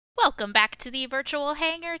Welcome back to the virtual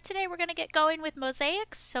hangar. Today we're going to get going with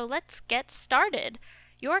mosaics, so let's get started.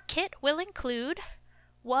 Your kit will include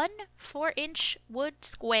one 4-inch wood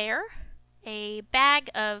square, a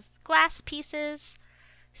bag of glass pieces,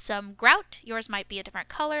 some grout, yours might be a different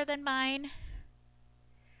color than mine,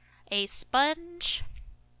 a sponge,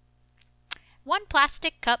 one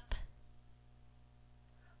plastic cup,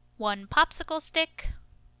 one popsicle stick,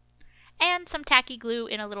 and some tacky glue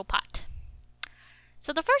in a little pot.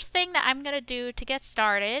 So the first thing that I'm going to do to get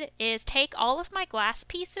started is take all of my glass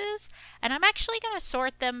pieces, and I'm actually going to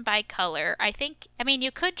sort them by color.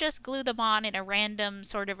 You could just glue them on in a random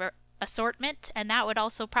sort of assortment, and that would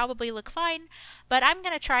also probably look fine, but I'm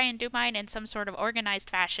going to try and do mine in some sort of organized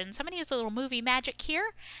fashion. So I'm going to use a little movie magic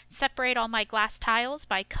here, separate all my glass tiles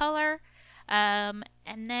by color, and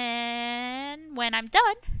then when I'm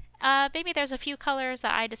done, maybe there's a few colors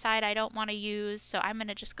that I decide I don't want to use, so I'm going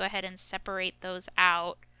to just go ahead and separate those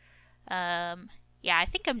out. I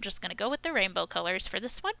think I'm just going to go with the rainbow colors for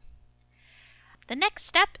this one. The next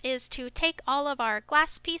step is to take all of our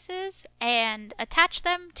glass pieces and attach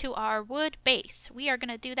them to our wood base. We are going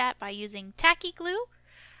to do that by using tacky glue.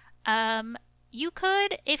 You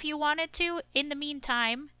could, if you wanted to, in the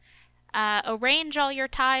meantime, arrange all your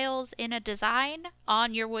tiles in a design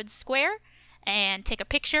on your wood square and take a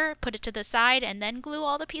picture, put it to the side, and then glue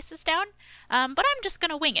all the pieces down. But I'm just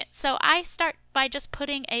going to wing it. So I start by just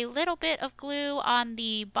putting a little bit of glue on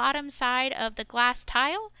the bottom side of the glass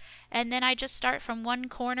tile, and then I just start from one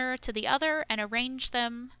corner to the other and arrange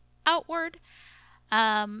them outward.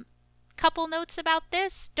 Couple notes about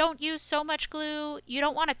this: don't use so much glue. You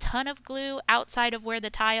don't want a ton of glue outside of where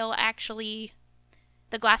the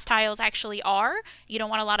glass tiles actually are. You don't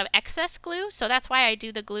want a lot of excess glue, so that's why I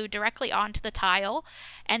do the glue directly onto the tile.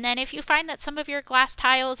 And then if you find that some of your glass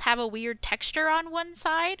tiles have a weird texture on one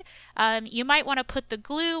side, you might want to put the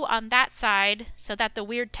glue on that side so that the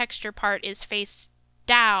weird texture part is face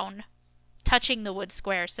down, touching the wood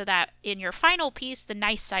square, so that in your final piece, the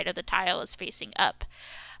nice side of the tile is facing up.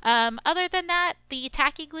 Other than that, the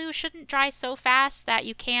tacky glue shouldn't dry so fast that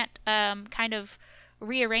you can't kind of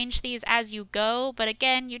rearrange these as you go, but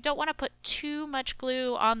again, you don't want to put too much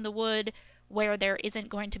glue on the wood where there isn't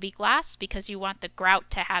going to be glass, because you want the grout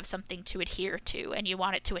to have something to adhere to, and you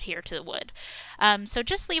want it to adhere to the wood. So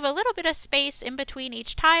just leave a little bit of space in between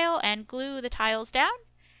each tile and glue the tiles down,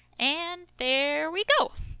 and there we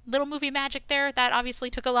go. Little movie magic there. That obviously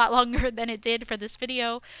took a lot longer than it did for this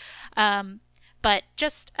video. But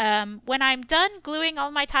just when I'm done gluing all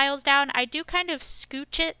my tiles down, I do kind of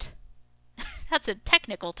scooch it. That's a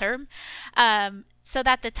technical term, so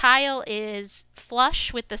that the tile is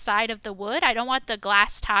flush with the side of the wood. I don't want the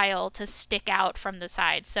glass tile to stick out from the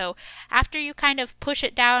side. So after you kind of push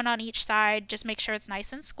it down on each side, just make sure it's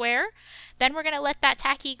nice and square. Then we're going to let that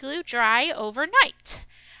tacky glue dry overnight.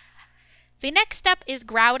 The next step is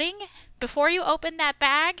grouting. Before you open that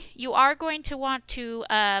bag, you are going to want to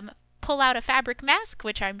pull out a fabric mask,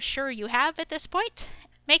 which I'm sure you have at this point.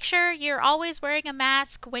 Make sure you're always wearing a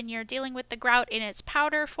mask when you're dealing with the grout in its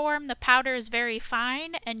powder form. The powder is very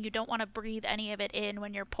fine, and you don't want to breathe any of it in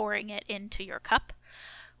when you're pouring it into your cup,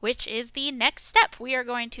 which is the next step. We are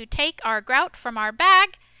going to take our grout from our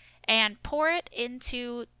bag and pour it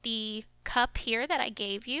into the cup here that I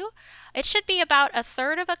gave you. It should be about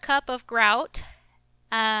 1/3 of a cup of grout.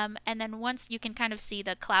 And then once you can kind of see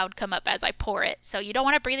the cloud come up as I pour it. So you don't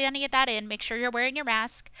want to breathe any of that in. Make sure you're wearing your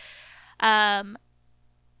mask.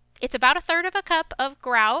 It's about 1/3 of a cup of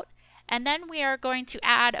grout, and then we are going to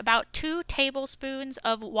add about 2 tablespoons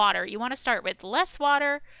of water. You want to start with less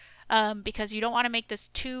water because you don't want to make this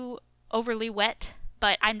too overly wet,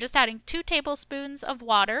 but I'm just adding 2 tablespoons of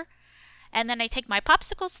water. And then I take my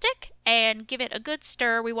popsicle stick and give it a good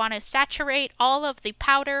stir. We want to saturate all of the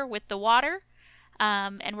powder with the water,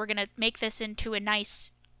 and we're going to make this into a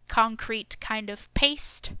nice concrete kind of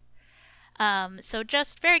paste. So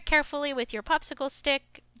just very carefully with your popsicle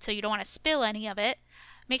stick, so you don't want to spill any of it.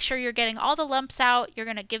 Make sure you're getting all the lumps out. You're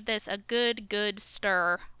going to give this a good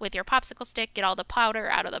stir with your popsicle stick. Get all the powder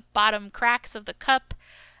out of the bottom cracks of the cup.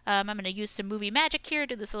 I'm going to use some movie magic here,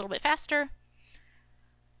 do this a little bit faster.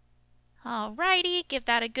 Alrighty, give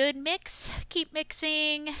that a good mix. Keep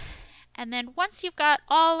mixing. And then once you've got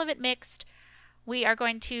all of it mixed, we are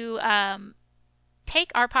going to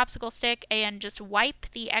take our popsicle stick and just wipe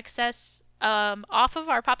the excess off of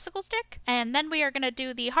our popsicle stick, and then we are going to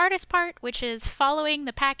do the hardest part, which is following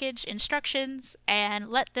the package instructions, and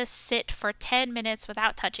let this sit for 10 minutes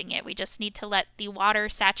without touching it. We just need to let the water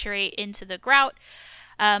saturate into the grout.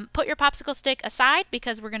 Put your popsicle stick aside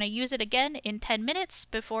because we're going to use it again in 10 minutes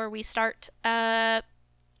before we start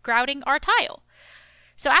grouting our tile.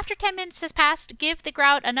 So after 10 minutes has passed, give the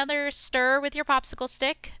grout another stir with your popsicle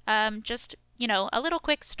stick. Just, a little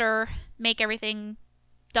quick stir, make everything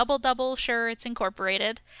double sure it's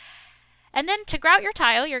incorporated. And then to grout your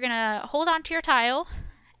tile, you're going to hold onto your tile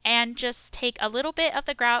and just take a little bit of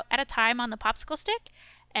the grout at a time on the popsicle stick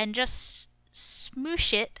and just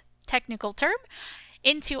smoosh it, technical term,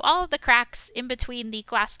 into all of the cracks in between the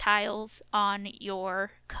glass tiles on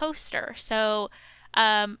your coaster. So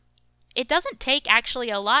it doesn't take actually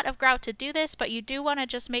a lot of grout to do this, but you do want to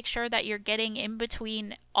just make sure that you're getting in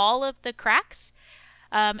between all of the cracks.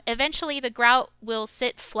 Eventually the grout will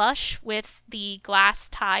sit flush with the glass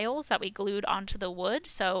tiles that we glued onto the wood,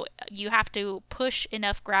 so you have to push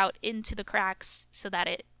enough grout into the cracks so that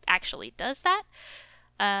it actually does that.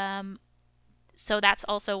 So that's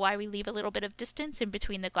also why we leave a little bit of distance in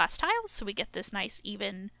between the glass tiles, so we get this nice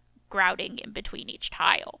even grouting in between each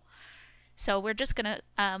tile. So we're just going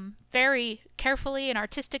to very carefully and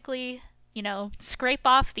artistically, scrape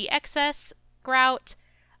off the excess grout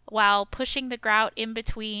while pushing the grout in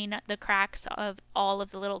between the cracks of all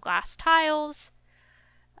of the little glass tiles.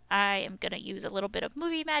 I am going to use a little bit of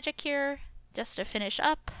movie magic here just to finish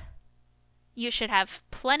up. You should have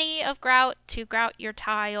plenty of grout to grout your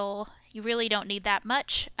tile. You really don't need that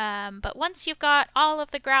much, but once you've got all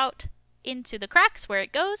of the grout into the cracks where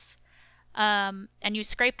it goes, and you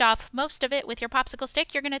scraped off most of it with your popsicle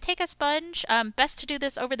stick, you're going to take a sponge. Best to do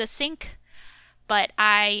this over the sink, but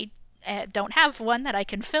I don't have one that I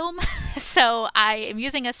can film, so I am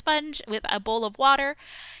using a sponge with a bowl of water.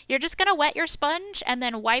 You're just going to wet your sponge and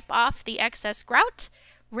then wipe off the excess grout.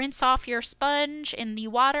 Rinse off your sponge in the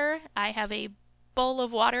water. I have a bowl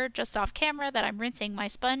of water just off camera that I'm rinsing my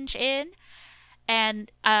sponge in.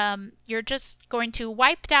 And you're just going to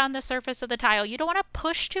wipe down the surface of the tile. You don't want to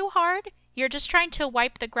push too hard. You're just trying to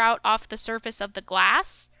wipe the grout off the surface of the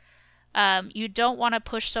glass. You don't want to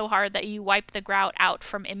push so hard that you wipe the grout out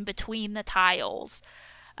from in between the tiles.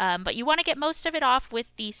 But you want to get most of it off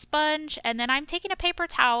with the sponge, and then I'm taking a paper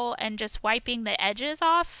towel and just wiping the edges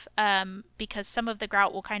off because some of the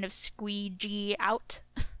grout will kind of squeegee out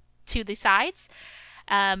to the sides.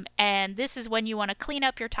 And this is when you want to clean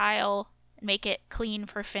up your tile, make it clean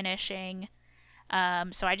for finishing.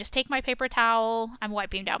 So I just take my paper towel, I'm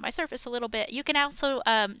wiping down my surface a little bit. You can also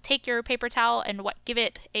take your paper towel and give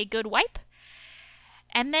it a good wipe.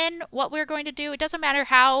 And then what we're going to do, it doesn't matter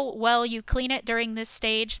how well you clean it during this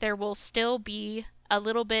stage, there will still be a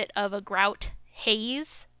little bit of a grout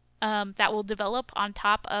haze that will develop on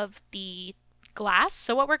top of the glass.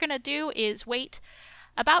 So what we're going to do is wait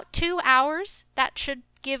about 2 hours. That should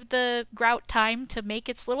give the grout time to make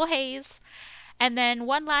its little haze. And then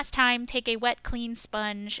one last time, take a wet, clean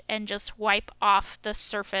sponge and just wipe off the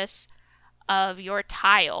surface of your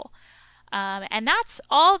tile. And that's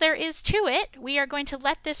all there is to it. We are going to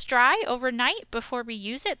let this dry overnight before we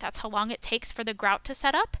use it. That's how long it takes for the grout to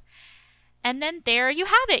set up. And then there you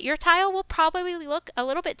have it. Your tile will probably look a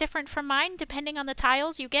little bit different from mine depending on the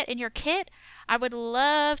tiles you get in your kit. I would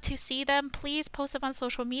love to see them. Please post them on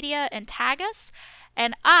social media and tag us.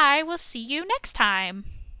 And I will see you next time.